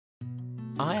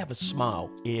I have a smile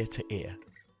ear to ear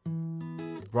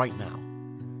right now,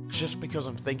 just because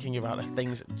I'm thinking about the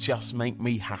things that just make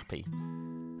me happy,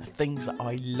 the things that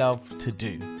I love to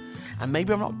do. And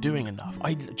maybe I'm not doing enough.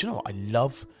 Do you know what? I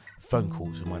love phone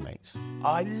calls with my mates.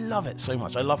 I love it so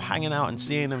much. I love hanging out and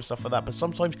seeing them, stuff like that. But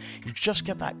sometimes you just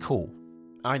get that call.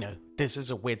 I know, this is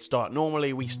a weird start.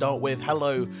 Normally we start with,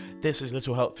 hello, this is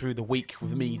Little Help Through the Week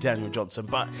with me, Daniel Johnson.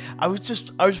 But I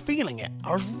was feeling it.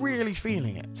 I was really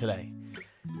feeling it today.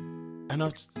 And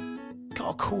I got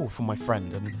a call from my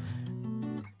friend, and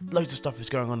loads of stuff is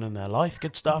going on in their life,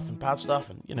 good stuff and bad stuff,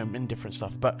 and indifferent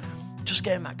stuff. But just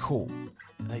getting that call,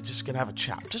 and they're just gonna have a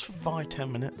chat, just for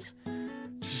 5-10 minutes,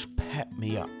 just pep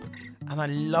me up, and I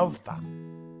love that.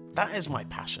 That is my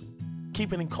passion.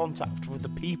 Keeping in contact with the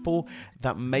people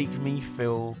that make me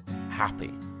feel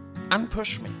happy and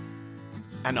push me,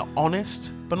 and are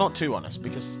honest, but not too honest,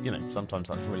 because sometimes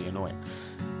that's really annoying.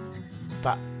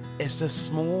 But it's the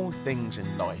small things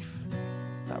in life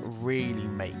that really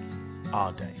make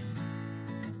our day.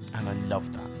 And I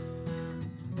love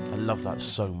that. I love that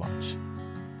so much.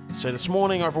 So this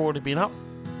morning I've already been up,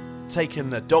 taken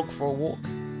the dog for a walk,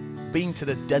 been to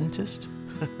the dentist,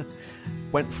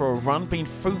 went for a run, been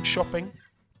food shopping,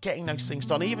 getting those things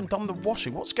done, even done the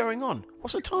washing. What's going on?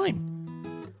 What's the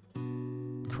time?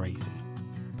 Crazy.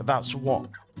 But that's what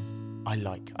I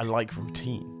like. I like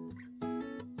routine.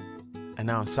 And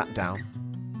now I'm sat down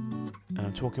and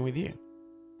I'm talking with you,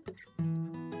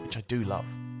 which I do love,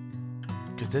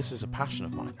 because this is a passion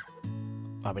of mine.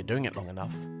 I've been doing it long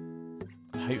enough,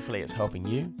 and hopefully it's helping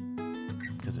you,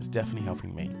 because it's definitely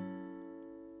helping me.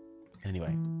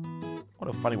 Anyway, what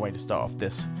a funny way to start off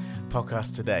this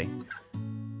podcast today.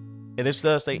 It is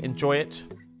Thursday. Enjoy it,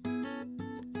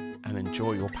 and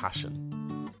enjoy your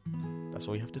passion. That's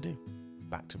all you have to do.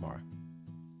 Back tomorrow.